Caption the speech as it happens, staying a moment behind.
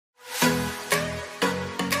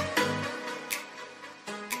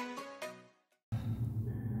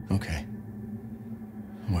Okay.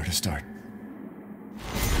 Where to start?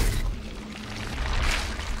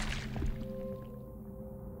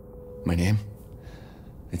 My name?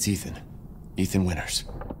 It's Ethan. Ethan Winters.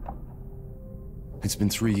 It's been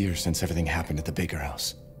 3 years since everything happened at the Baker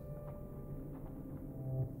house.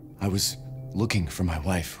 I was looking for my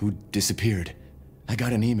wife, who disappeared. I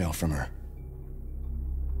got an email from her.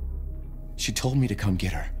 She told me to come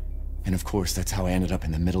get her. And of course, that's how I ended up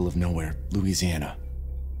in the middle of nowhere, Louisiana.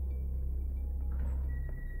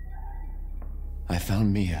 I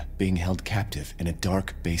found Mia being held captive in a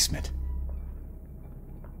dark basement.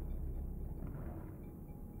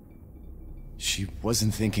 She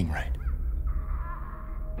wasn't thinking right.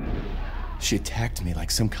 She attacked me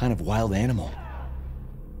like some kind of wild animal.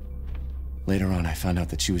 Later on, I found out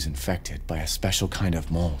that she was infected by a special kind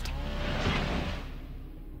of mold.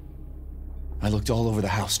 I looked all over the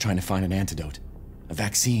house trying to find an antidote, a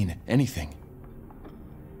vaccine, anything.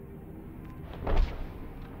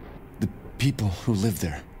 The people who lived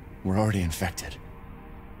there were already infected.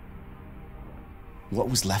 What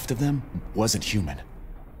was left of them wasn't human.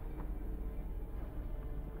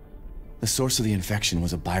 The source of the infection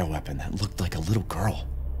was a bioweapon that looked like a little girl.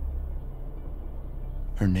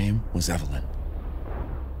 Her name was Evelyn.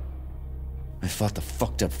 I fought the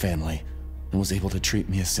fucked up family and was able to treat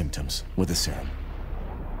Mia's symptoms with a serum.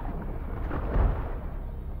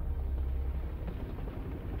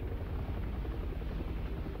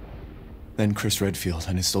 Then Chris Redfield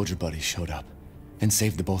and his soldier buddies showed up and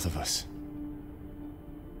saved the both of us.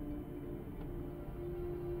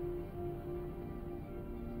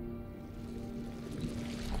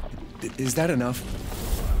 Is that enough?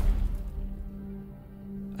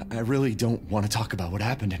 I really don't want to talk about what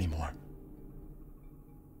happened anymore.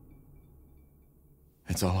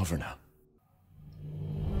 It's all over now.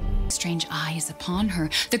 Strange eyes upon her,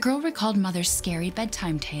 the girl recalled Mother's scary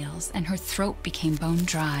bedtime tales, and her throat became bone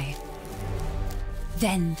dry.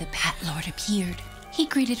 Then the Bat Lord appeared. He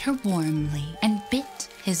greeted her warmly and bit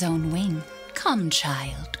his own wing. "Come,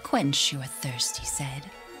 child, quench your thirst," he said.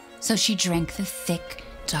 So she drank the thick,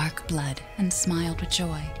 dark blood and smiled with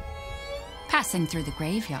joy. Passing through the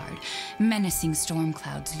graveyard, menacing storm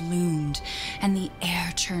clouds loomed, and the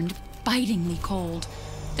air turned bitingly cold.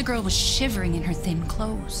 The girl was shivering in her thin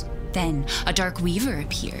clothes. Then a dark weaver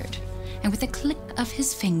appeared, and with a click of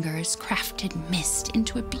his fingers crafted mist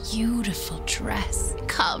into a beautiful dress.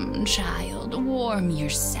 "Come, child, warm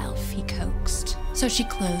yourself," he coaxed. So she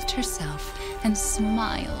clothed herself and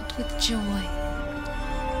smiled with joy.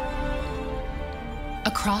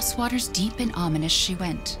 Across waters deep and ominous she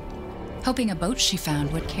went, hoping a boat she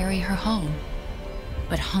found would carry her home.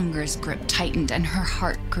 But hunger's grip tightened and her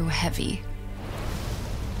heart grew heavy.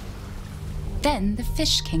 Then the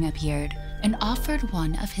Fish King appeared and offered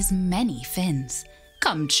one of his many fins.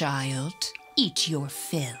 "Come, child, eat your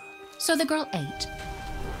fill." So the girl ate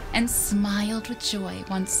and smiled with joy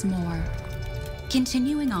once more.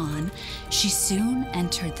 Continuing on, she soon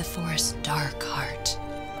entered the forest's dark heart.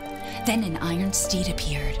 Then an iron steed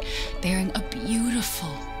appeared, bearing a beautiful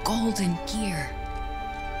golden gear.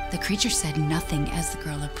 The creature said nothing as the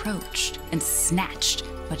girl approached and snatched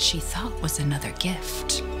what she thought was another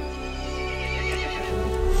gift.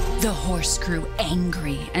 The horse grew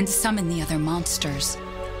angry and summoned the other monsters.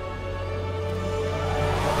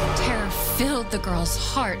 Terror filled the girl's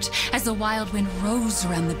heart as the wild wind rose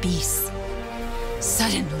around the beasts.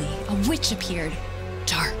 Suddenly, a witch appeared,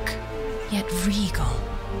 dark yet regal.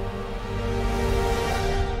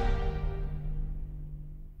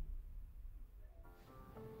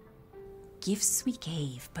 "Gifts we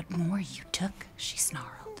gave, but more you took," she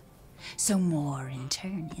snarled. "So more in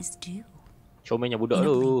turn is due." Comel budak In a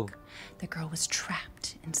tu. blink, the girl was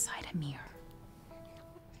trapped inside a mirror.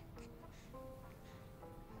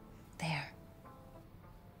 There.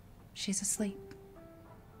 She's asleep.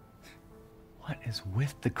 What is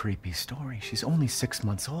with the creepy story? She's only 6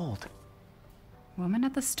 months old. Woman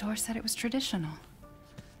at the store said it was traditional.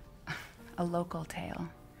 A local tale.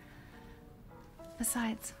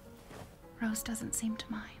 Besides, Rose doesn't seem to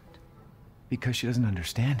mind. Because she doesn't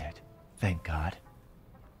understand it. Thank God.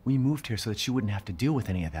 We moved here so that she wouldn't have to deal with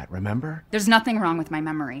any of that, remember? There's nothing wrong with my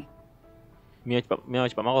memory. Mia cepat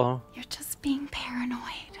marah. Ha? You're just being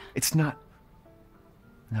paranoid. It's not...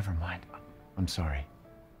 Never mind. I'm sorry.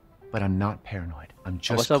 But I'm not paranoid. I'm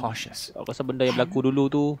just cautious. Aku rasa benda yang berlaku dulu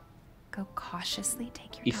tu Go cautiously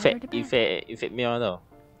take your daughter to bed. efek Mia tau.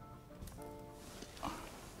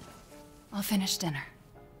 I'll finish dinner.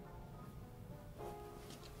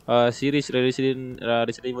 Series Resident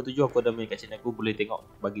Evil 7 aku dah main kat sini. Aku boleh tengok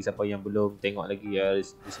bagi siapa yang belum tengok lagi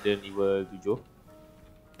Resident Evil 7.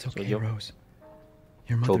 It's okay, Rose.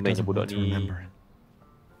 Your mother Comelnya doesn't budak want to ni. remember it.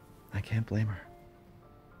 I can't blame her.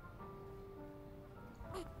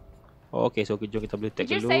 Oh, okay, so jom kita boleh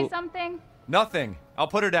tag Did you say dulu. something? Nothing.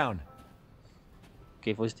 I'll put her down.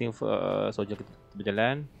 Okay, first thing first, so jom kita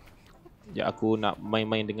berjalan. Ya, aku nak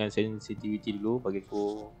main-main dengan sensitivity dulu. Bagi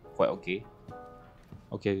aku quite okay.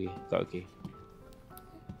 Okay, quite okay.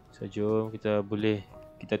 So jom kita boleh,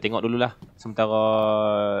 kita tengok dululah.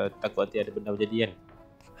 Sementara takut nanti ada benda berjadi kan.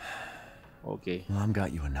 Okay. Mom got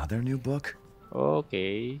you another new book?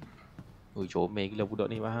 Okay. Ui, comel gila budak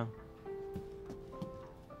ni, Bahang.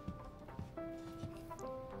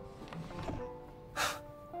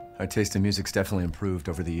 Our taste in music's definitely improved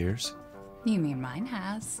over the years. You mean mine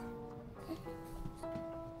has.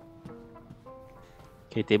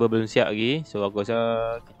 Okay, table belum siap lagi. So aku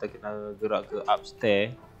rasa kita kena gerak ke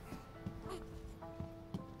upstairs.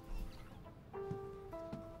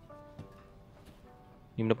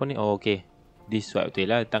 Ni benda apa ni? Oh, okay. This swipe betul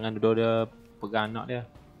lah. Tangan dua dia pegang anak dia.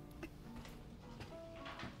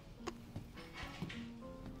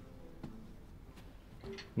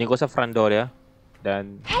 Ni aku rasa front door dia.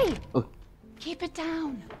 Dan... Hey! Keep it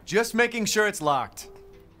down. Just making sure it's locked.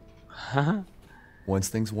 Once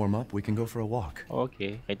things warm up, we can go for a walk.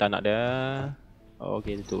 Okay, kereta anak dia.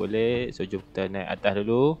 Okay, tutup balik. So, jom kita naik atas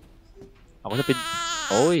dulu. Aku rasa...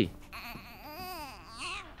 Oi!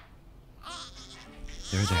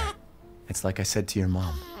 There. It's like I said to your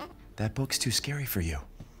mom. That book's too scary for you.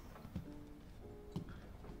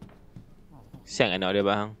 Kesian anak dia,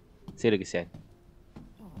 Bang. Saya dah kesian.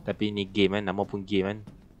 Tapi ni game kan, nama pun game kan.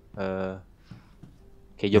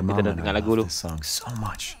 Okay, jom kita dah dengar lagu dulu. This song so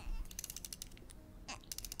much.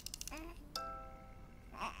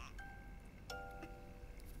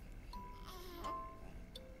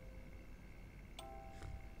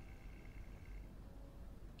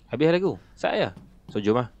 Habis lagu? Saya. So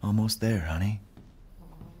jom lah. Almost there, honey.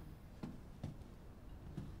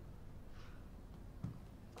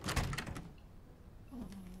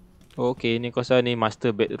 Okay, ni kuasa ni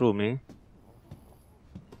master bedroom ni.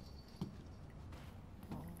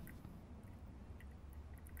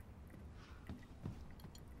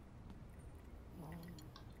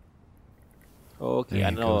 Okay,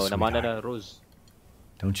 I know. Nama anda dah Rose.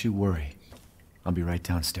 Don't you worry. I'll be right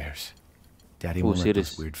downstairs. Daddy won't let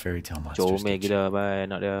those weird fairy tale monsters comel get you. gila, bye.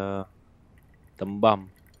 Anak dia tembam.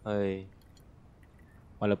 Hai.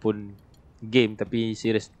 Walaupun game tapi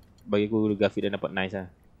serius bagi aku grafik dia dapat nice lah.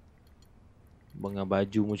 Dengan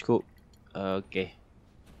baju pun cukup. Okay.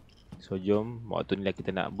 So jom, waktu ni lah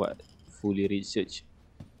kita nak buat fully research.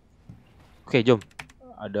 Okay, jom.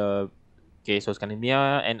 Ada. Okay, so sekarang ni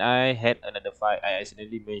Mia and I had another fight. I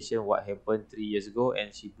accidentally mentioned what happened 3 years ago and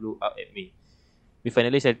she blew up at me. We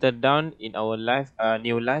finally settled down in our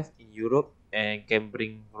new life in Europe and can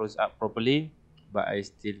bring Rose up properly, but I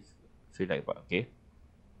still feel like okay.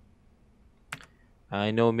 I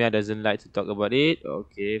know Mia doesn't like to talk about it.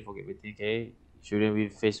 Okay, forget everything. Okay, shouldn't we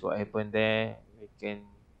face what happened there? We can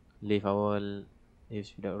live our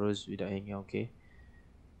lives without Rose, without hanging out. Okay,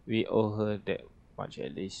 we owe her that much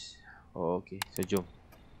at least. Oh, okay, so jom.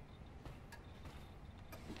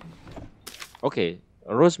 Okay,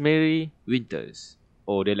 Rosemary Winters.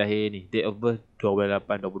 Oh, dia lahir ni. Date of birth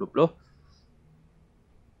 12/8/2020.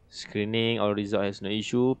 Screening or result has no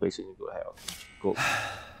issue. Patient in good health. Go.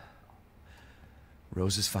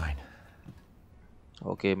 Rose is fine.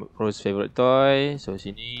 Okay, Rose's favorite toy. So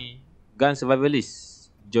sini gun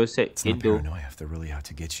survivalist. Joseph It's not Kendo. paranoia if they're really out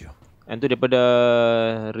to get you. And tu daripada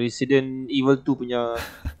Resident Evil 2 punya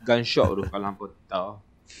gunshot tu kalau hampa tahu.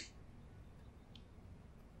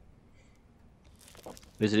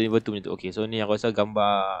 Resident Evil 2 punya tu. Okay, so ni aku rasa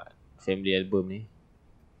gambar family album ni.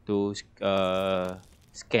 Tu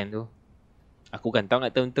scan tu. Aku kan tahu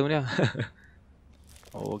nak term-term dia.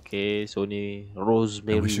 Okay, so ni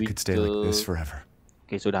Rosemary. I wish it could stay like this forever.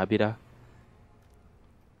 Okay, so dah habis dah.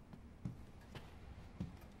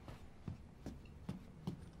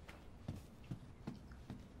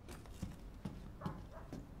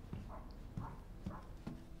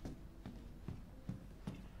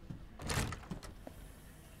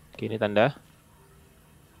 Okay, ni tanda.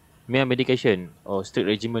 Mere medication or strict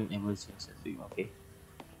regimen ever since. Okay.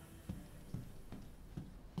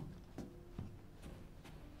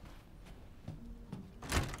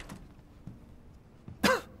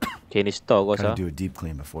 Okay, ni store kau Gotta rasa. do a deep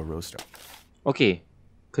clean before Rose starts. Okay.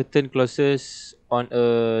 Curtain closes on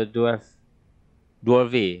a dwarf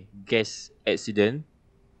gas accident.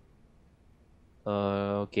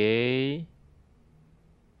 Okay.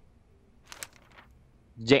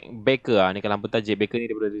 Jack Baker ni kalau hampa tahu Jack Baker ni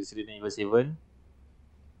daripada Resident Evil 7.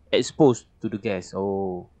 Exposed to the gas.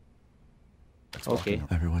 Oh. Okay.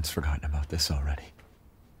 Everyone's forgotten about this already.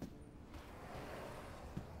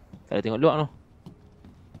 Tak ada tengok luar tu.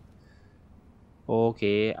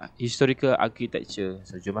 Okay, historical architecture.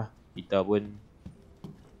 So jom lah, kita pun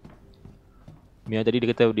Mia tadi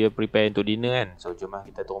dia kata dia prepare untuk dinner kan. So jom lah,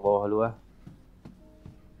 kita turun bawah dulu lah.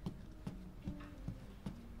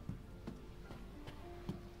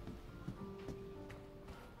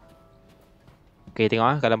 Okay, tengok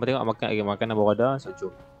lah. Kalau tengok makanan baru ada. So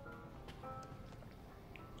jom.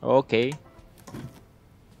 Okay.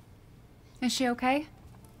 Is she okay?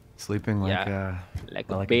 Sleeping like like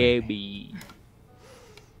a baby.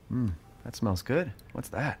 That smells good. What's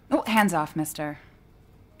that? Oh, hands off, mister.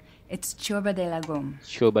 It's chorba de legume.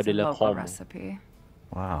 Chorba de It's a local legume. recipe.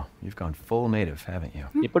 Wow, you've gone full native, haven't you?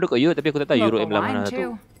 Ni pun dekat you, tapi aku tak tahu Europe Local belah wine mana tu.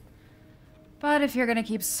 too. But if you're gonna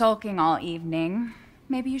keep sulking all evening,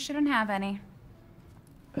 maybe you shouldn't have any.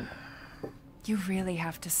 You really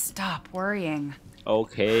have to stop worrying.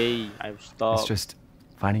 Okay, I've stopped. It's just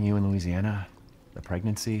finding you in Louisiana, the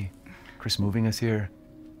pregnancy, Chris moving us here,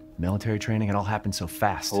 military training, it all happened so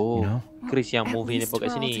fast, you know? Chris yang At movie ni least pun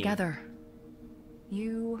kat we're all sini. together.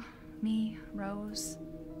 You, me, Rose.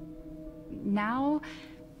 Now,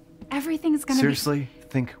 everything's gonna Seriously,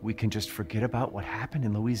 think we can just forget about what happened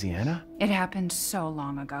in Louisiana? be... It happened so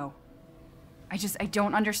long ago. I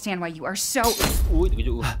don't understand why you are so... Ui,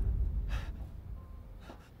 terkejut.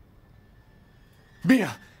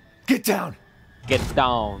 Mia, get down! Get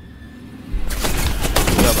down.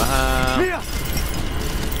 Dah faham. Mia!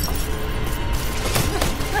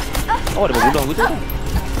 Oh, dia berbunuh aku tu.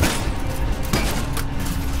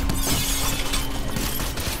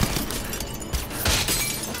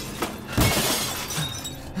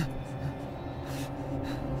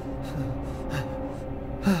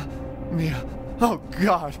 Mia, oh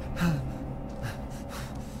God!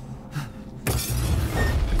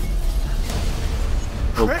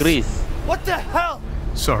 Oh, Chris. What the hell?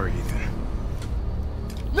 Sorry, Ethan.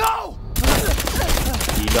 No!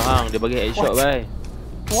 Gila hang, dia bagi headshot bhai.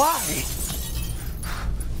 Why?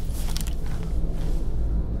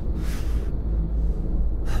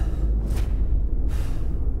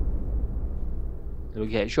 Dia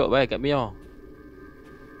bagi headshot bhai kat Mia.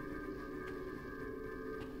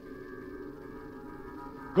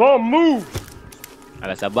 Go move!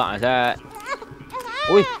 Alah sabar Azad.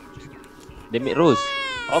 Oi. Demit Rose.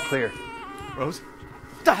 All clear. Rose?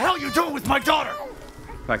 What the hell are you doing with my daughter?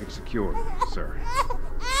 Package secured, sir.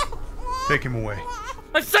 Take him away.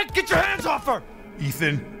 I said get your hands off her!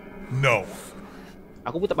 Ethan, no.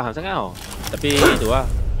 Aku pun tak faham sangat tau. Tapi itu lah.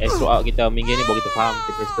 Throughout kita minggu ni baru kita faham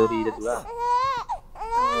kita story dia tu lah.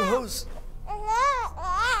 Rose.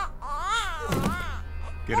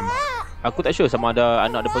 Get him out. Aku tak sure sama ada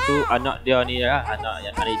anak depan tu, anak dia ni lah, anak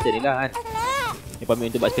yang narrator ni lah kan. Yang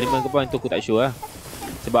pamit untuk buat eksperimen ke apa, itu aku tak sure lah.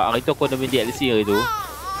 Sebab hari tu aku ada main DLC hari tu.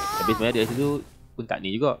 Tapi sebenarnya DLC tu pun tak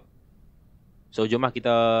ni juga. So jom lah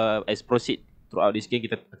kita proceed throughout this game,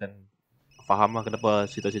 kita akan faham lah kenapa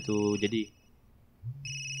situasi tu jadi.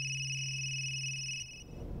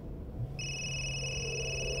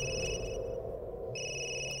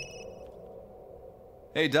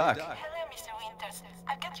 Hey, Doc. Hello, Mr. Winters.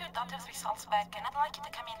 I've got your daughter's results back, and I'd like you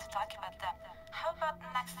to come in to talk about them. How about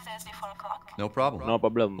next Thursday, 4 o'clock? No problem. No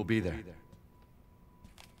problem. We'll be there.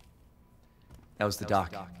 That was the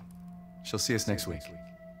doc. She'll see us next week.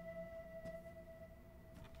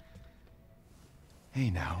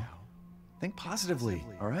 Hey, now. Think positively,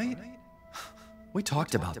 all right? We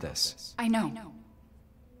talked about this. I know.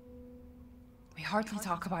 We hardly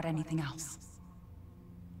talk about anything else.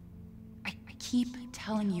 I keep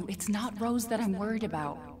telling you, it's not Rose that I'm worried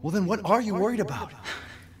about. Well, then what are you worried about?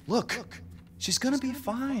 Look, she's gonna be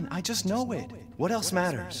fine. I just know it. What else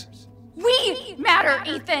matters? We matter,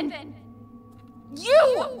 Ethan!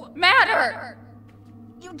 You matter!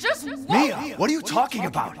 You just won't. Mia, what are you talking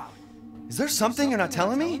about? Is there something you're not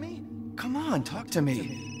telling me? Come on, talk to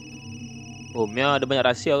me. Oh, Mia ada banyak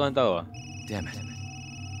rahsia orang tahu lah. Damn it.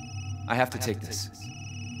 I have to take this.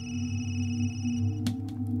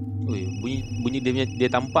 Ui, bunyi dia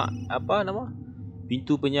tampak apa nama?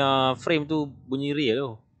 Pintu punya frame tu bunyi real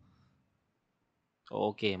tu.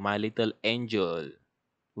 Okay, My Little Angel.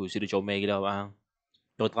 Sudah comel gila bang.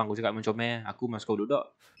 Terus terang aku cakap memang comel. Aku masuk kau duduk.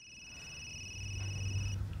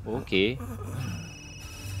 Okay.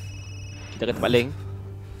 Kita ke tempat lain.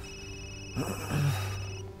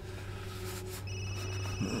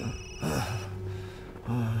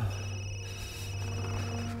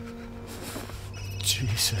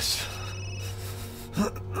 Jesus.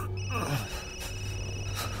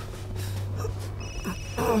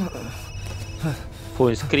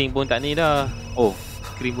 Phone screen pun tak ni dah. Oh,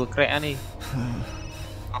 screen pun crack lah ni.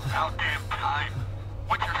 About damn time.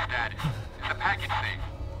 What's your status? Is the package safe?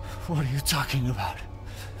 What are you talking about?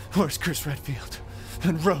 Where's Chris Redfield?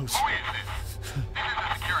 And Rose? Who is this? This is a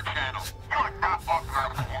secure channel. You're not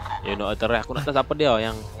authorized. Ya nak terah aku nak tahu siapa dia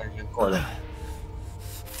yang call.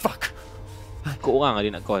 Fuck. Kau orang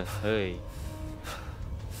ada nak call. Hey.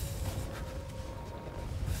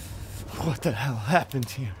 What the hell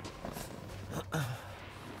happened here?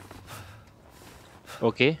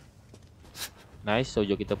 Okay. Nice. So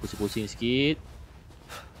jom kita pusing-pusing sikit.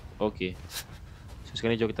 Okay. So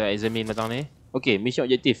sekarang ni jom kita examine matang ni. Okay, mission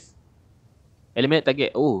objective. Eliminate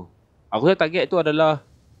target. Oh, aku rasa target tu adalah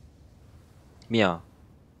Mia.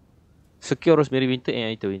 Secure Rosemary Winter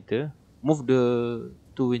and Ita Winter. Move the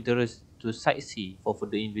two Winters to Site C for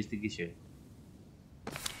further investigation.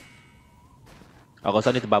 Aku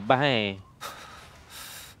rasa ni terbabas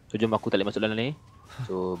So jom aku tak boleh masuk dalam ni.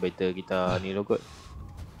 So better kita ni dulu kot.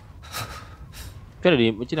 Macam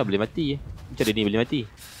mana boleh mati Macam mana ni boleh mati?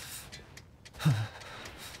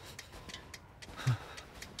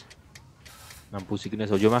 Nampu signal.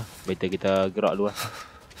 So jom lah. Better kita gerak dulu lah.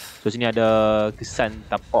 So sini ada kesan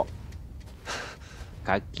tapak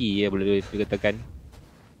kaki boleh dikatakan.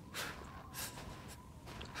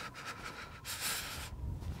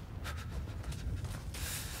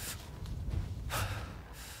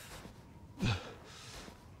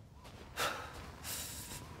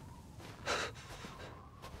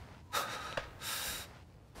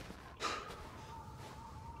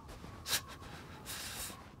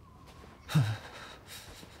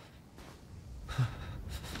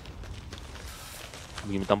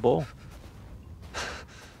 Pergi tampung.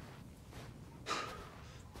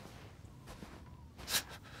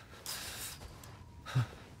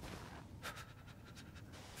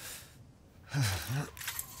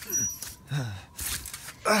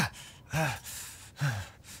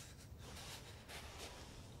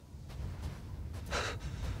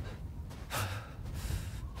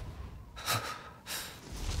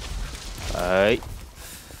 Baik.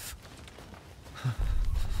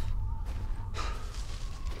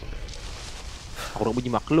 Aku nak bunyi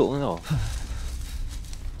makhluk tau.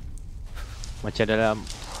 Macam dalam.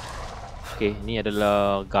 Okay, ni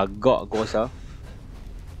adalah gagak aku rasa.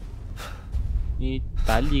 Ni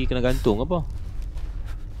tali kena gantung apa?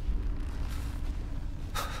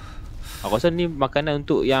 Aku rasa ni makanan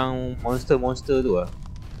untuk yang monster-monster tu lah.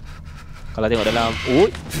 Kalau tengok dalam. Ui.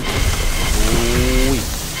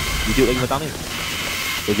 Hidup lagi matang ni.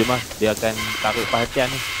 So jom lah. Dia akan tarik perhatian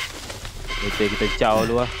ni. Kita caw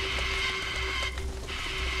dulu lah.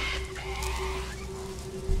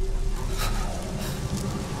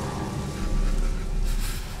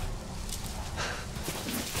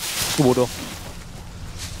 Aku bodoh.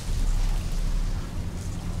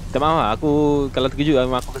 Tak maaf lah. Aku kalau terkejut lah,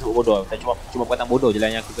 memang aku akan sebut bodoh. Cuma perkataan bodoh je lah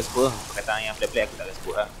yang aku akan sebut lah. Perkataan yang pelik-pelik aku tak akan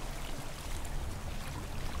sebut lah.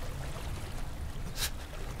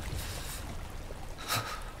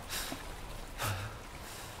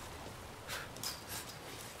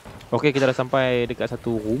 Okay, kita dah sampai dekat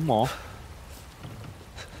satu rumah.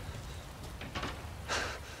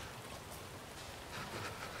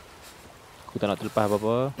 Aku tak nak terlepas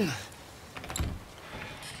apa-apa.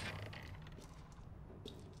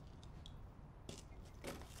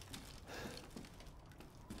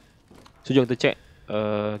 So jom kita check.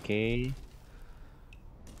 Okay.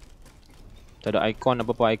 Tak ada ikon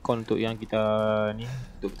apa-apa ikon untuk yang kita ni.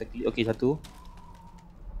 Untuk kita klik. Okay, satu.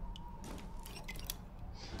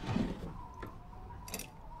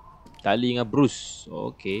 Tali dengan Bruce.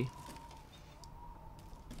 Okay.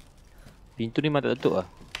 Pintu ni memang tak tutup lah.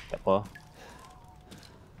 Tak apa.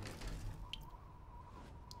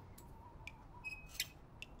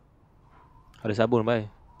 Ada sabun bhai.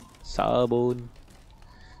 Sabun.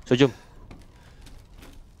 So jom.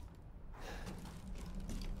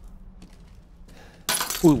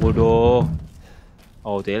 Bodoh.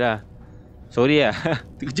 Oh tak lah. Sorry lah.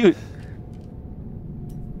 Terkejut.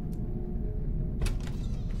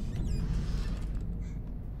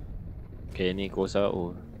 Okay, ni aku rasa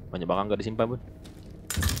banyak barang kat dia simpan pun.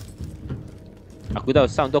 Aku tahu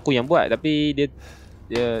sound tu aku yang buat, tapi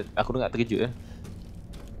dia aku dengar terkejut lah.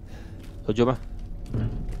 So jom lah.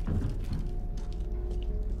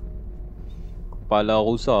 Kepala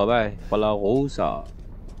rusa bhai. Kepala rusa.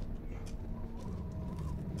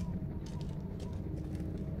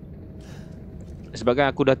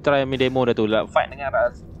 Sebabkan aku dah try main demo dah tu lah. Fight dengan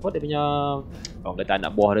apa dia punya orang kata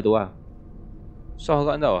anak buah dia tu lah. So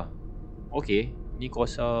kat tau lah. Okay, ni aku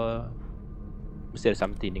rasa mesti ada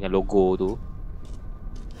something dengan logo tu.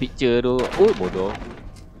 Picture tu. Oh bodoh.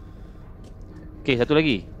 Okay, satu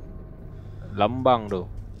lagi. Lambang tu.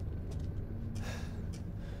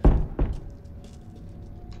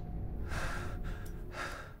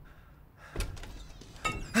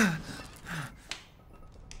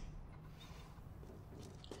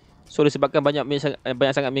 So disebabkan banyak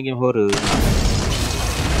sangat main game horror.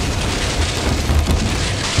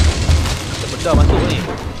 Ada benda masuk ni.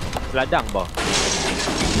 Ladang bah.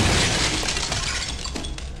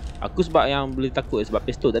 Aku sebab yang boleh takut sebab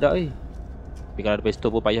pistol tak ada Tapi kalau ada pistol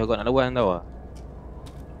pun payah kau nak lawan tau.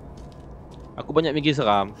 Aku banyak main game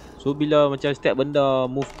seram. So bila macam setiap benda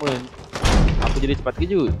movement, aku jadi cepat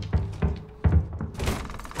terkejut.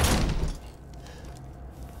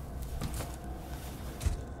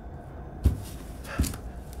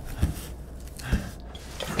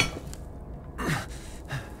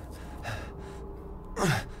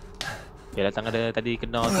 Dia datang ada tadi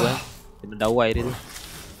kena tu kena dawai dia tu.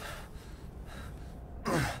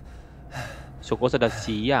 So kau dah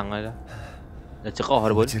siang dah. Dah cerah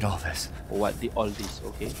dah pun. What did all this?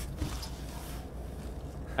 Okay.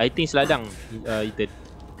 I think seladang Ethan.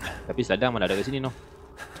 Tapi seladang mana ada kat sini no.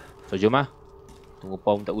 So jom lah. Tunggu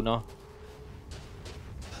pom tak guna.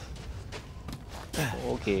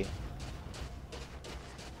 Okay.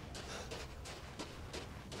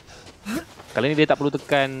 Kali ni dia tak perlu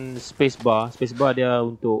tekan spacebar. Spacebar dia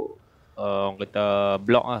untuk orang kata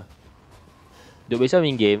block lah. Duk biasa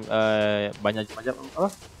main game banyak macam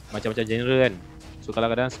apa? Macam-macam genre kan. So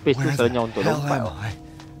kadang-kadang space tu selalunya untuk lompat.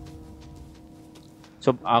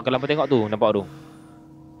 So kalau apa tengok tu, nampak tu.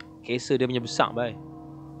 Caser dia punya besar bai.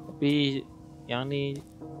 Tapi yang ni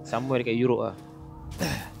somewhere dekat Europe lah.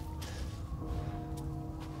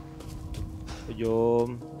 So,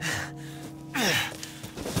 jom.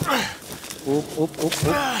 Up.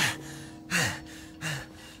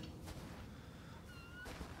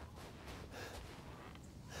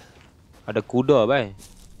 Ada kuda bai.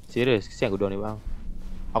 Serius, kesian kuda ni bang.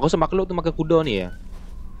 Aku rasa makhluk tu makan kuda ni ya.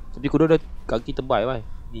 Tapi kuda dah kaki tebal bai.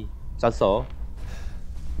 Ni, salsa.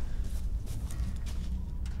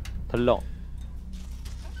 Telok.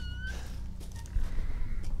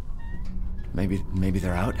 Maybe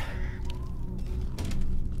they're out.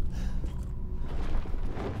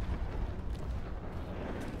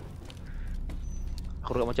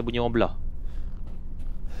 Aku rasa macam bunyi orang belah.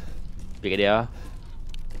 Pergi kat dia.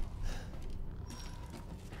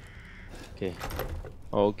 Okay.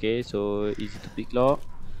 Okay, so easy to pick lock.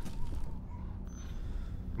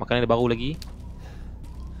 Makanan dia baru lagi.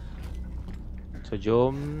 So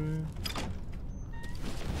jom.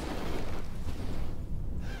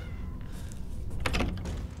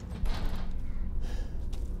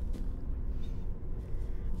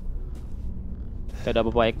 Tak ada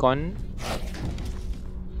apa-apa ikon.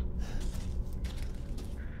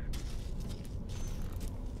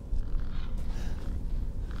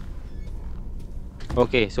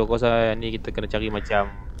 Okay, so kosa ni kita kena cari macam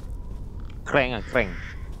crank lah, crank.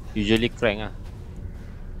 Usually crank lah.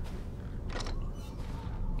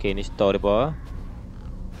 Okay, ni store dia.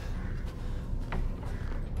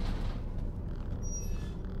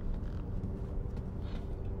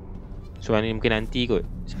 So ni mungkin nanti kot.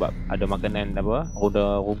 Sebab ada makanan apa,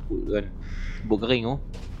 roda rumput kan. Rumput kering tu.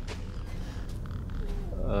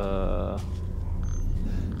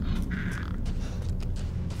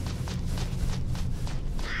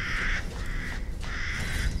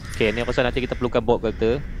 Okay, ni aku rasa nanti kita perlukan Bob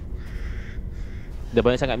kata. Dia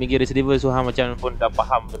banyak sangat Migi Resident Evil, so hang macam pun dah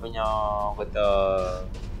faham dia punya kata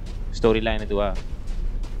storyline tu lah.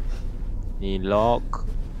 Ni lock.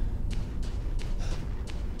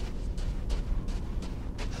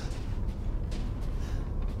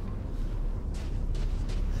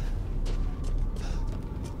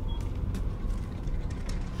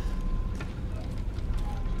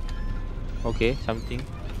 Okay, something.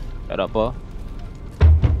 Tak ada apa.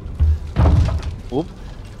 Oop.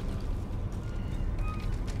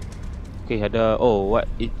 Okay, ada. Oh, what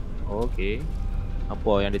it. Oh, okay.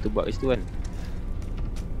 Apa yang dia tu buat kat situ kan?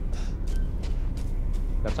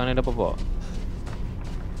 Belakang ni ada apa-apa?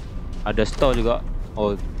 Ada store juga.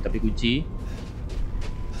 Oh, tapi kunci.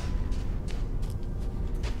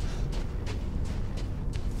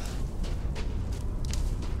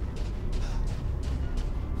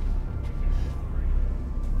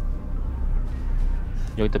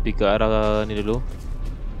 Jom kita pergi ke arah ni dulu.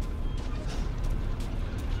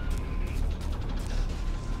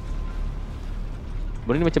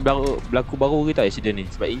 Benda ni macam berlaku baru ke tak accident ni?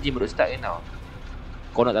 Sebab enjin baru start kan tau.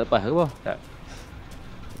 Kau nak tak lepas ke apa? Tak.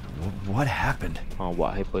 What happened?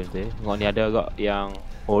 What happened tu? Tengok ni ada agak yang...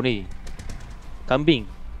 Oh ni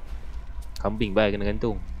kambing. Kambing bai kena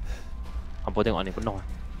gantung. Apa tengok ni penuh.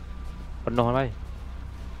 Penuh bai.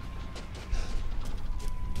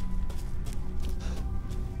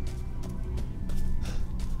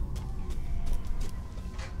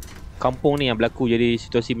 Kampung ni yang berlaku jadi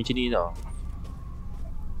situasi macam ni tau.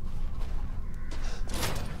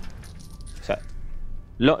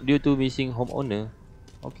 Lock due to missing homeowner.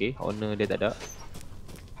 Okay, owner dia tak ada.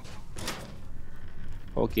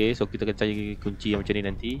 Okay, so kita akan cari kunci yang macam ni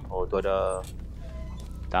nanti. Oh, tu ada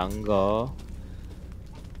tangga.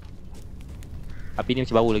 Api ni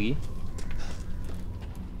macam baru lagi.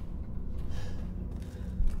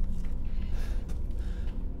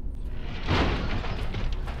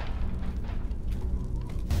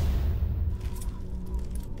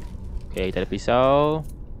 Okay, kita ada pisau.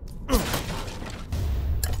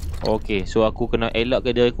 Okay, so aku kena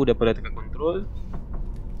elakkan diri aku daripada tekan kontrol.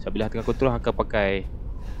 So, bila tekan kontrol, aku akan pakai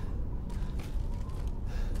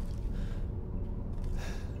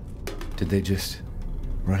Did they just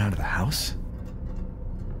run out of the house?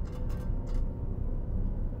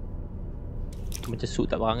 macam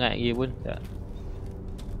suit tak berangat lagi pun. Tak.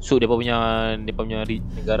 Suit depa punya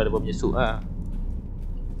negara, depa punya suit lah.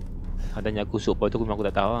 Tanya aku suit apa tu memang aku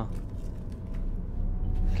tak tahu lah.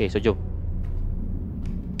 Okay, so jom.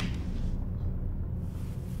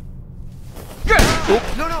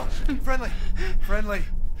 No, no! Friendly! Friendly!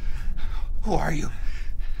 Who are you?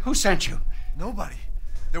 Who sent you? Nobody.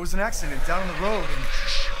 There was an accident down on the road and...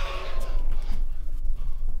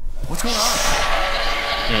 What's going on?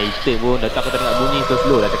 Ethan pun datang aku tak nak bunyi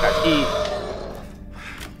slow-slow dah cakap sikit.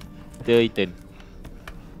 Kita Ethan.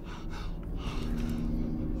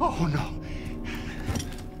 Oh no.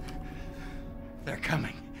 They're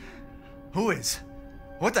coming. Who is?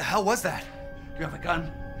 What the hell was that? You have a gun?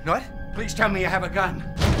 What? Please tell me you have a gun.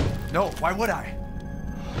 No, why would I?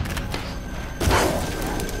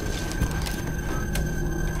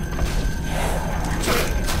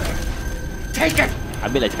 Take it!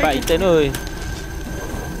 Ambil lah cepat Ethan oi.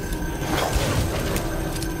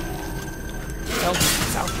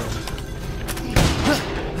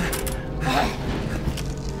 Hey,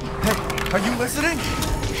 are you listening?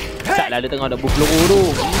 Taklah dia tengah nak buh peluru tu.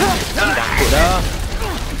 Takut dah.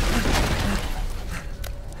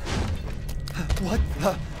 What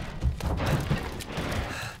the?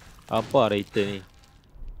 Apa ada Ethan ni?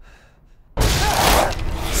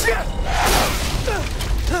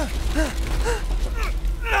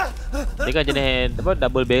 Dia kan jenis apa,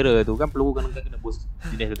 double barrel tu kan, peluru kan kena boost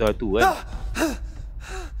jenis satu-satu kan.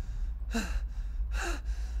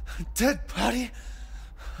 Dead body?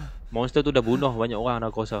 Monster tu dah bunuh banyak orang dah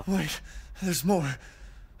kau rasa. Wait, there's more.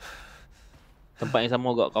 Tempat yang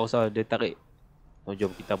sama agak kau rasa dia tarik. So,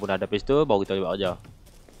 jom kita pun dah ada pistol, baru kita buat kerja.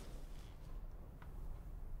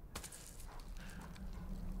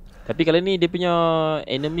 Tapi kali ni dia punya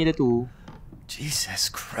enemy dia tu,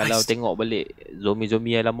 Jesus Christ. kalau tengok balik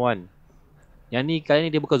zombie-zombie yang lama kan, yang ni kali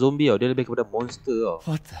ni dia bukan zombie tau, dia lebih kepada monster tau.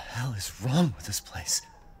 What the hell is wrong with this place?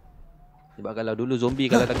 Sebab kalau dulu zombie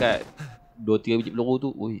kalau dekat 2-3 biji peluru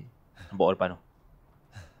tu, ui, nampak orang depan tu.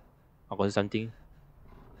 Aku rasa something.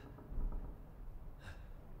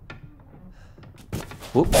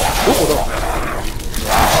 Oh tu.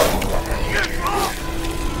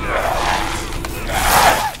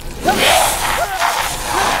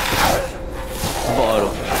 Nampak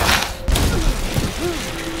tu.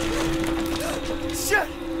 Shit!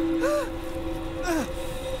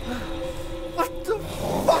 What the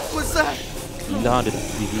fuck was that? Gila dia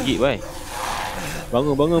digigit weh.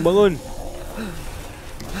 Bangun.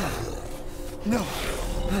 No.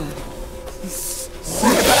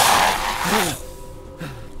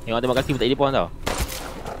 Tengok kaki pun tak ada pun tau.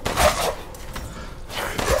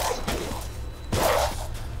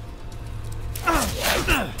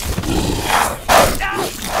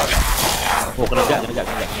 Oh, kena jat.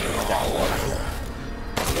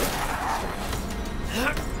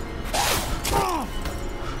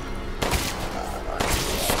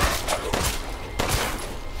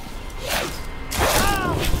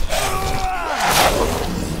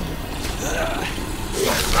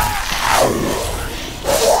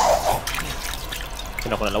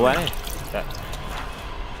 Kena aku nak lawan ni. Tak.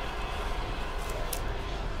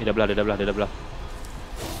 Dia dah belah.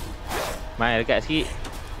 Mai dekat sikit.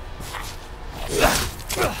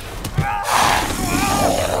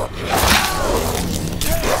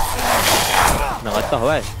 Nak ratah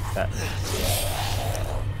kan? Tak.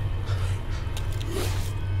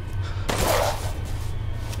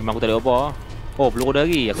 Memang aku tak ada apa. Oh, peluru dah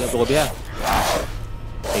lagi. Aku nak peluru biar.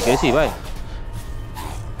 Agresif kan?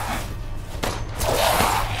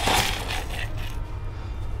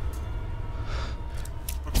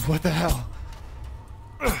 What the hell?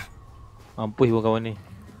 Mampus pun kawan ni.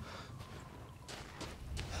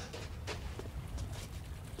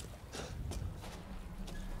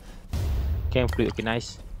 Cam fluid, okay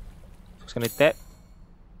nice. Terus kena tap.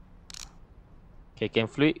 Okay,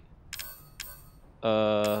 cam fluid.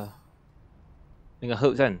 Dengan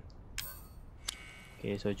herbs kan.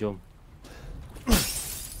 Okay, so jom.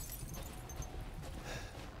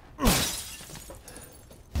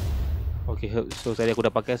 Okay, so tadi aku dah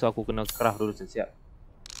pakai, so aku kena craft dulu siap-siap.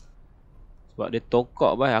 Sebab dia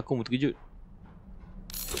tokok bhai, aku pun terkejut.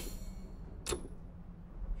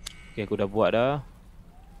 Okay, aku dah buat dah.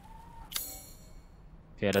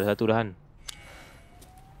 Okay, ada satu dah kan.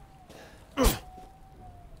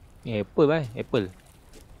 Apple bhai, apple.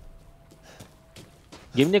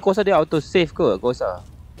 Game ni kau rasa dia auto save ke? Kau rasa?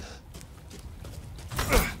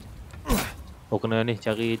 Kau kena ni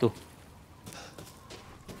cari tu.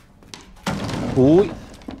 Ui.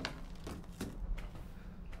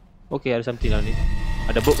 Okay, ada something lah ni.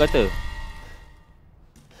 Ada book kata.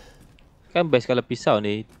 Kan best kalau pisau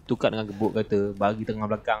ni tukar dengan gebuk kata, bagi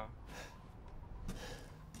tengah belakang.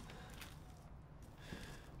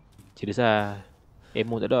 Serius lah.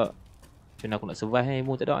 Ammo tak ada. Macam mana aku nak survive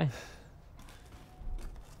ammo tak ada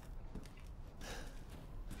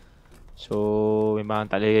So memang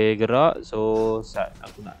tak boleh gerak. So saat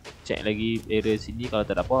aku nak check lagi area sini. Kalau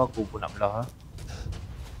tak ada apa aku pun nak belah.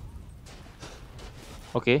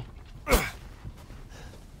 Okay.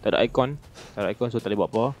 Tak ada icon. Tak ada icon, so tak boleh buat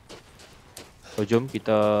apa. So jom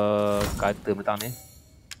kita kata petang ni.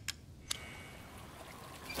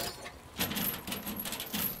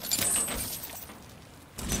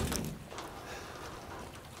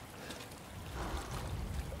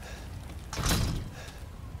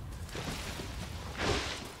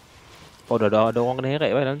 Oh dah ada orang kena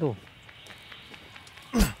heret dalam tu.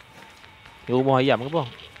 Ni rumah ayam ke apa?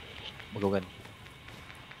 Bukan.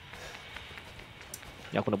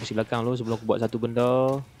 Ya, aku nak pusing belakang dulu sebelum aku buat satu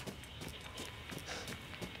benda.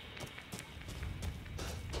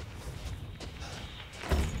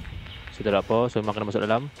 Sudah tak apa, so memang kena masuk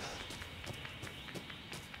dalam.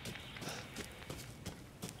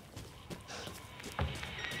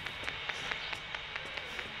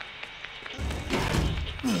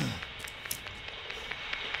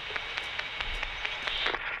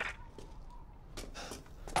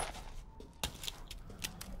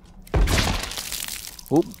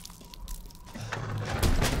 Oop.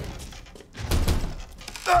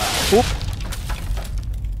 Oop.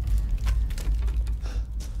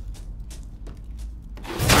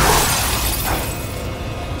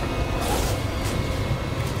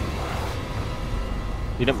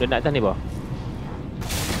 Dia nak atas ni apa?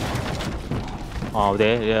 Oh,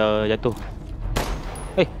 betul dia jatuh.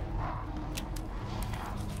 Eh.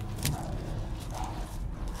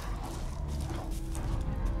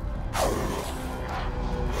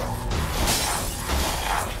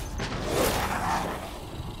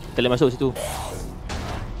 Kita boleh masuk situ.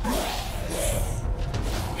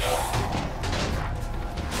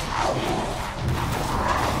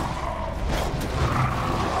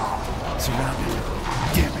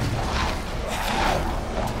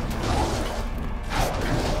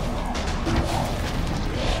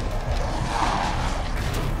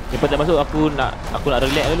 Lepas dah masuk aku nak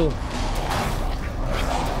relax dulu.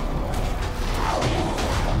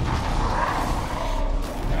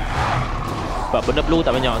 Sebab benda peluru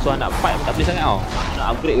tak banyak, so nak fight pun tak boleh sangat tau. Nak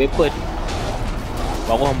upgrade weapon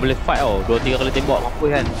baru orang boleh fight tau. 2-3 kali tembak mampu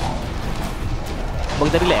kan. Bang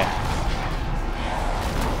kita relax.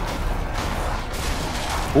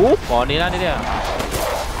 Oh ni lah ni dia.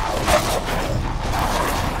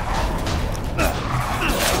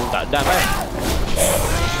 Tak ada kan.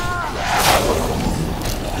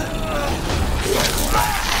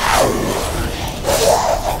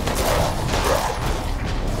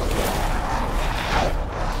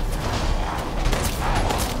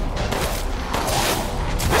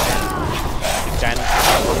 Kan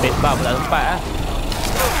tembak pun tak sempat lah.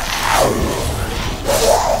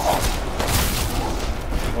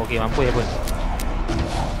 Okey, mampu ya pun.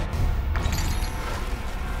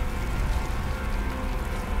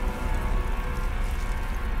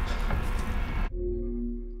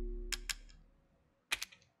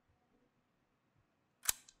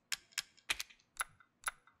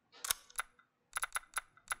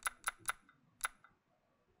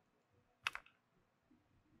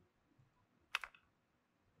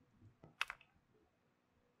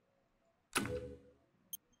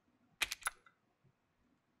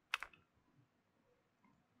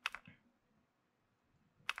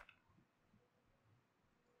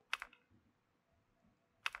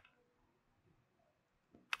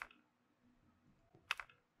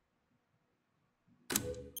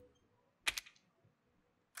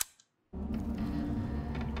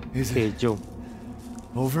 Okay, jom.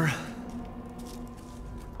 Over?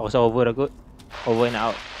 Aku rasa over dah kot. Over and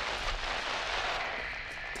out.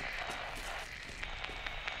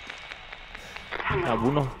 Nak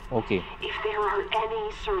bunuh. Okay. there are any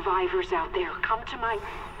survivors out there, come to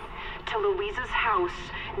Louisa's house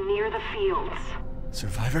near the fields.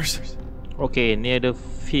 Survivors? Okay, near the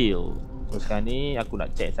field. So sekarang ni aku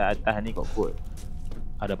nak check kat atas ni kot.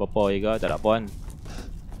 Ada apa-apa ke? Tak ada apa kan?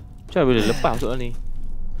 Macam boleh lepas masuk ni.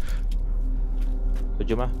 So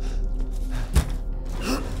jom lah.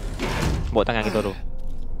 Bawa tangan kita tu.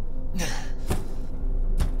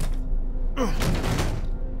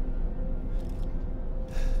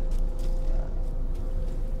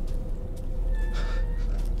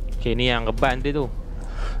 Okay, ni yang reban dia tu.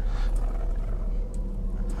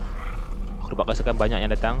 Aku dapat rasakan banyak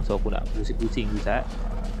yang datang. So aku nak pusing-pusing dulu saat.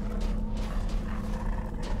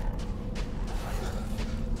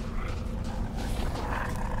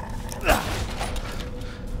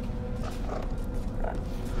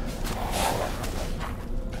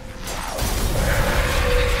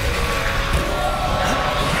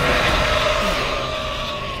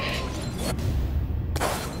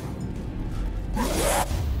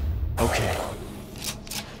 Okay.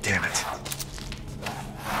 Damn it.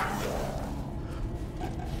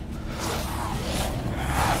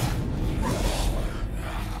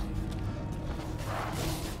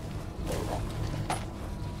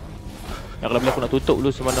 Ya, kalau boleh aku nak tutup dulu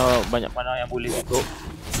semana banyak mana yang boleh tutup.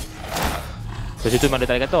 So situ memang ada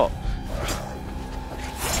tali katok.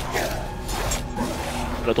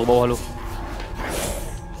 Nak turun bawah dulu.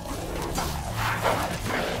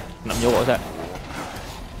 Nak menyorok Ustaz.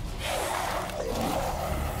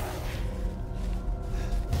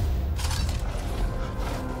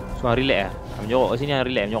 Semua relax lah. Menyorok kat sini,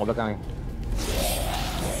 relax. Menyorok belakang ni.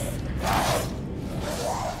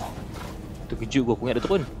 Terkejut aku ingat dia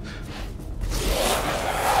turun.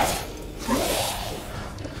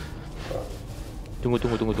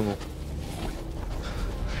 Tunggu.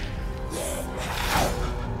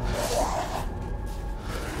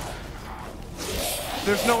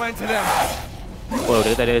 There's no end to them. Oh,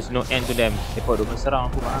 dia kata there's no end to them. Mereka duk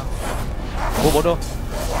serang aku mah. Oh, bodoh.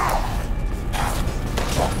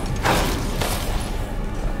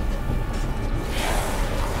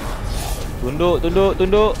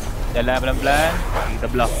 Tunduk. Jalan pelan-pelan. Kita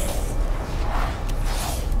belah.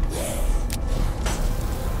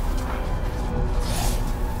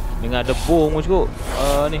 Dengar debung pun cukup.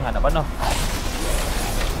 Ni nak panah.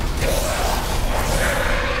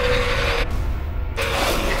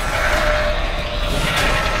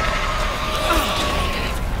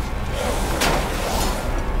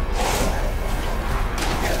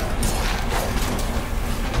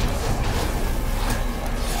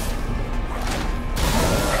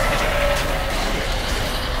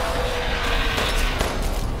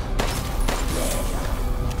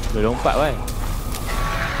 Boleh lompat kan?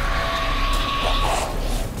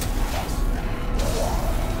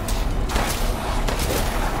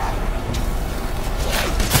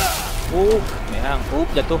 Merang.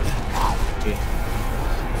 Jatuh. Okey.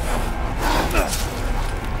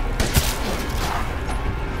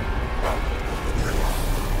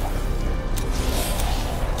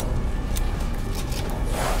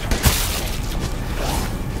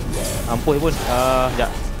 Ampun pun.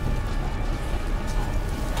 Sekejap.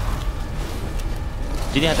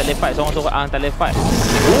 Sini tak boleh fight seorang-seorang. Tak boleh fight.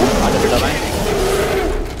 Ada belah main.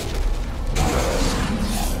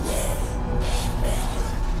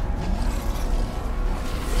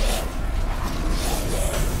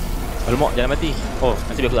 Alamak, jangan mati. Oh,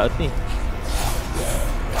 nasib aku tak mati.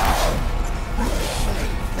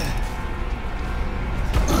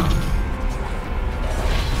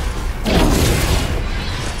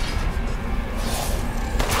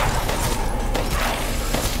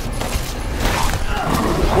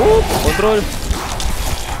 Kontrol.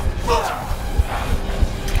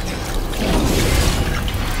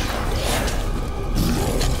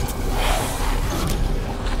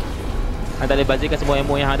 Tak boleh bazirkan semua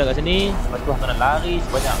ammo yang ada kat sini. Lepas tu kena lari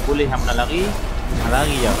sebanyak boleh yang nak lari.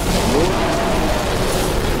 Lari je.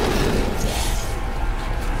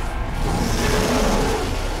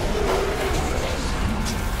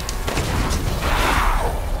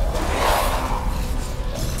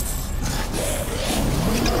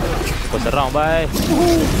 Kau serang bye.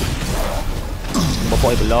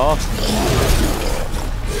 Bapak belah.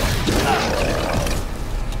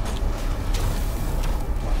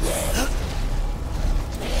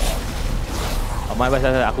 Amai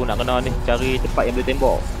pasal aku nak kena ni cari tempat yang boleh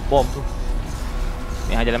tembak bom tu.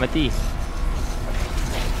 Ni hang jalan mati.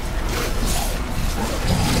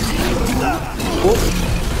 Oh.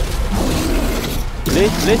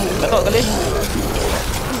 Boleh, takut kali.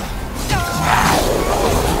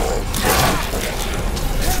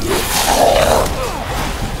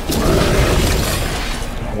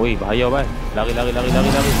 Oi, bahaya bang. Lari.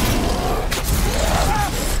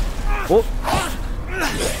 Oh.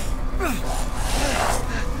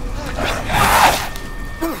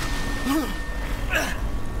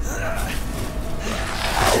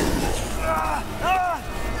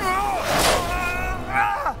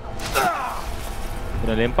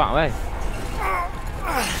 Kena lempak bang.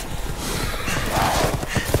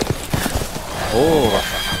 Oh.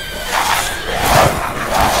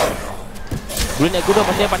 Dulu naik kuda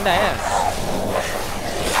pasti pandai ya.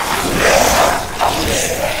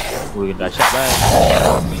 Wih, dahsyat bang.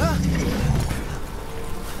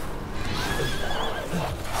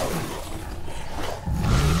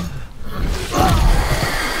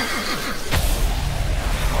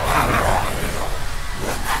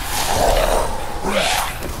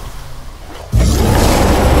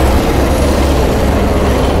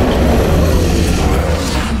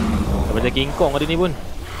 Macam King Kong ada ni pun.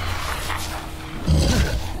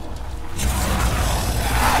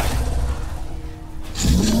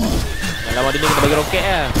 Dalam ada ni kita bagi roket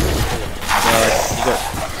lah. Ikut.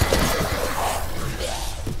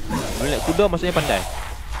 Bila naik kuda maksudnya pandai.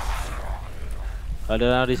 Kalau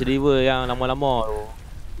dalam Resident Evil yang lama-lama tu,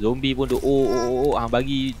 zombie pun tu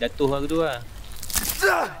bagi jatuh lah tu lah.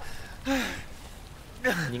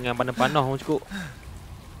 Ni dengan panah-panah pun cukup.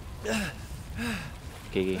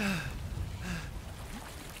 Okay.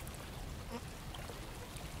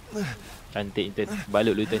 Cantik Ethan.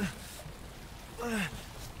 Balut dulu Ethan.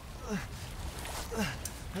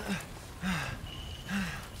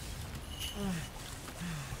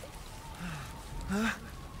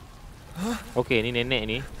 Okay, ni nenek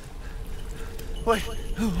ni. Wait.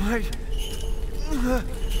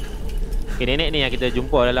 Okay, nenek ni yang kita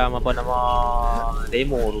jumpa dalam apa nama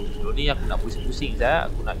demo tu. Dulu ni aku nak pusing-pusing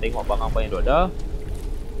sah. Aku nak tengok barang apa yang ada.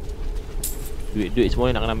 Duit-duit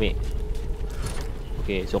semua nak kena ambil.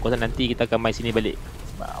 Okay, so aku rasa nanti kita akan main sini balik.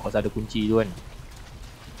 Sebab aku rasa ada kunci tu kan.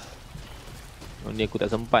 Ni aku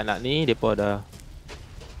tak sempat nak ni. Mereka dah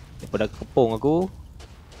kepung aku.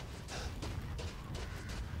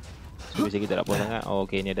 So biasa kita tak apa sangat. Oh,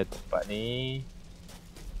 okay, ni ada tempat ni.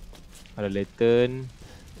 Ada lantern.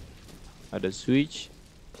 Ada switch.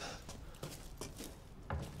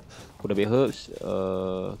 Aku dah ambil herbs.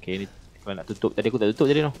 Okay, ni kalau nak tutup tadi aku tak tutup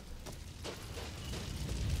tadi no.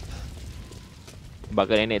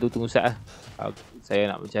 Sebabkan nenek tu tunggu sat lah.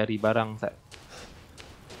 Saya nak mencari barang sat.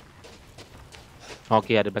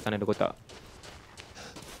 Okay, ada belakang ada kotak.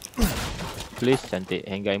 Tulis cantik.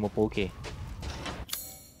 Hanggar ammo pun okay.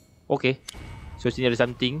 Okay. So sini ada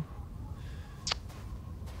something.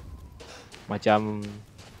 Macam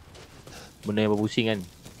benda yang berpusing kan.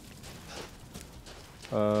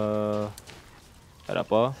 Tak ada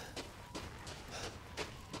apa.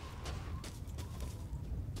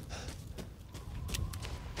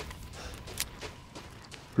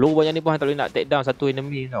 Peluru banyak ni pun tak boleh nak take down satu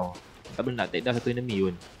enemy tau. Tak boleh nak take down satu enemy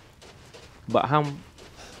pun.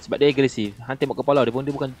 Sebab dia agresif. Hang tembak kepala dia pun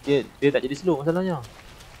dia tak jadi slow masalahnya.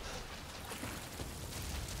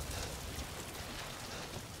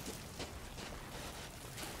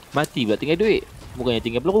 Mati pula tinggal duit. Bukannya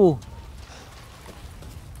tinggal peluru.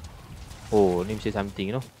 Oh, ni mesti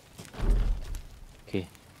something tu. Okay.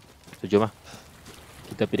 So jom lah.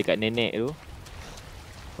 Kita pergi dekat nenek tu.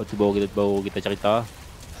 Lepas tu baru kita cerita.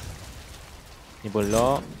 Ni pun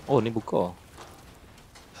lock. Oh, ni buka.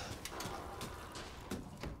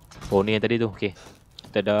 Oh, ni yang tadi tu. Okay.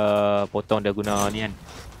 Kita dah potong dah guna ni kan.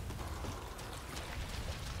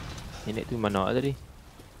 Nenek tu mana tadi?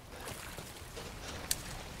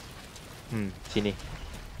 Sini.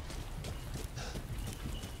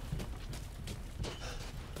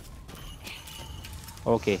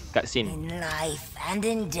 Okay, cutscene. In life and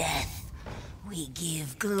in death, we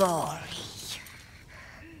give glory.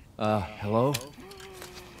 Hello?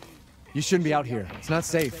 You shouldn't be out here. It's not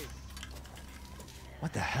safe.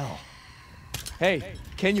 What the hell? Hey,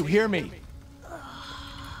 can you hear me?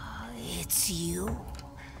 It's you,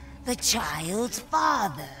 the child's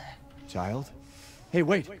father. Child? Hey,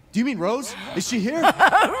 wait. Do you mean Rose? Is she here?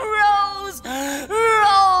 Rose!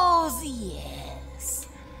 Rose, yes.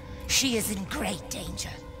 She is in great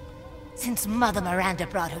danger. Since Mother Miranda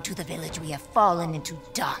brought her to the village, we have fallen into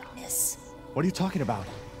darkness. What are you talking about?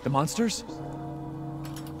 The monsters?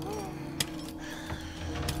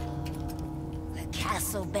 The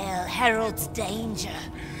castle bell heralds danger.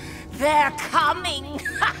 They're coming!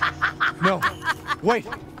 No. Wait.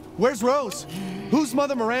 Where's Rose? Who's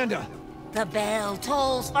Mother Miranda? The bell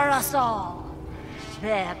tolls for us all.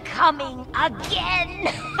 They're coming again!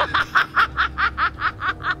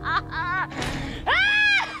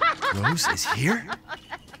 Rose is here?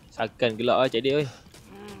 Sakan gelak lah cik dia oi.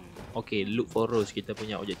 Okay, look for Rose. Kita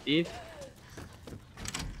punya objektif.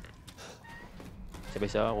 Macam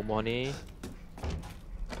biasa rumah ni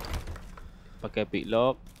pakai pick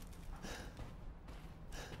lock.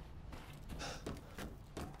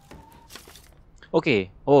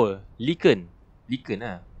 Okay. Oh, Lichen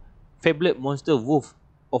lah. Fabled monster wolf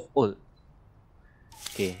of old.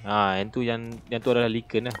 Okay. Yang tu adalah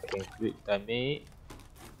Lichen lah. Okay, kita ambil.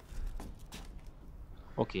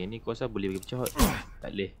 Okay, ni kau rasa boleh bagi pecah.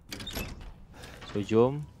 Tak boleh. So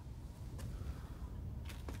jom.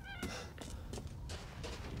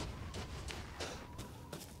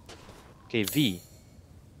 Okay, V.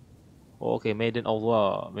 Oh, okay, Maiden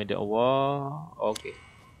Allah. Okay.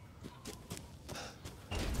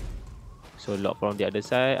 So lock from the other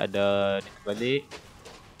side. Ada ni terbalik.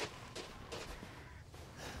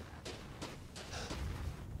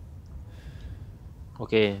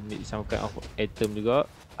 Okay, need some kind of item juga.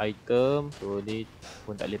 Item. So ni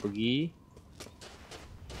pun tak boleh pergi.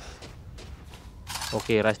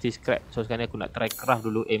 Okay, rusty scrap. So sekarang ni aku nak try craft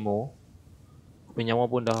dulu ammo. Aku punya nyawa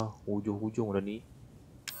pun dah hujung-hujung dah ni.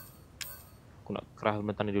 Aku nak craft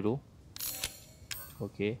mentang ni dulu.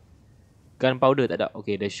 Okay. Gunpowder tak ada.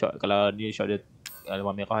 Okay, the shot. Kalau ni shot dia warna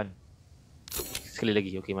merah kan. Sekali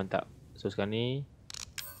lagi. Okay, mantap. So sekarang ni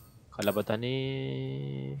kalau batang ni,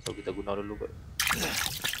 so kita guna dulu kot.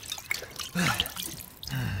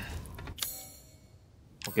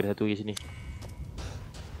 Okay, dah satu lagi sini.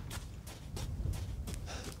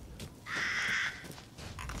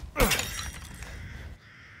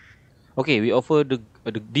 Okay, we offer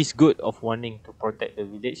this good of warning to protect the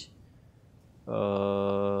village.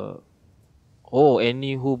 Oh,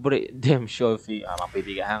 any who break them shall fee. Mampu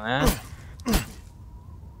dia hang ah.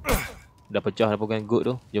 Dah pecah dah pegang good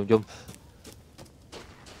tu. Jom.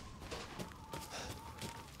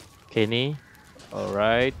 Okay ni.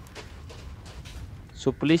 Alright.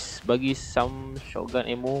 So please bagi some shotgun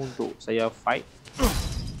ammo untuk saya fight.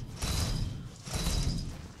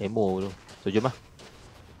 Ammo tu. So jom lah.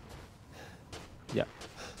 Sekejap.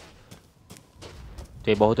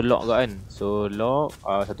 Okay, bawah tu lock kan. So lock.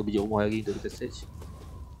 Satu biji rumah lagi untuk kita search.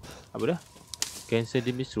 Apa dah? Cancel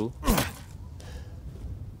Dimitriscu.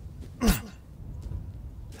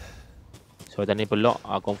 So tadi pelok.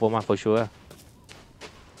 Confirm lah for sure lah.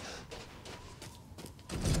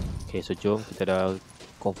 Okay, so jom. Kita dah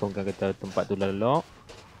confirmkan kata tempat tu dah lock.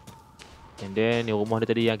 And then ni rumah dia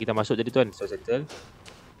tadi yang kita masuk tadi tu kan. So settle.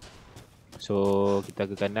 So kita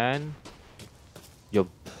ke kanan. Jom.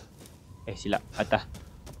 Silap. Atas.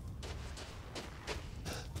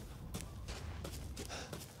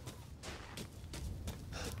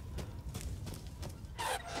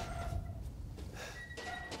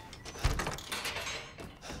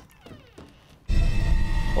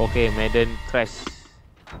 Okay, Maiden crash.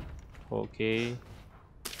 Okay.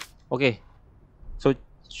 So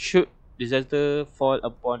should disaster fall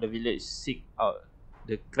upon the village, seek out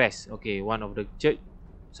the crest. Okay, one of the church.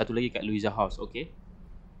 Satu lagi kat Louisa house. Okay.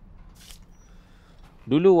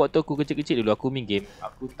 Dulu waktu aku kecil-kecil dulu aku main game,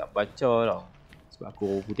 aku tak baca tau. Sebab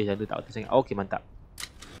aku putih macam tu tak kerti sangat. Okay, mantap.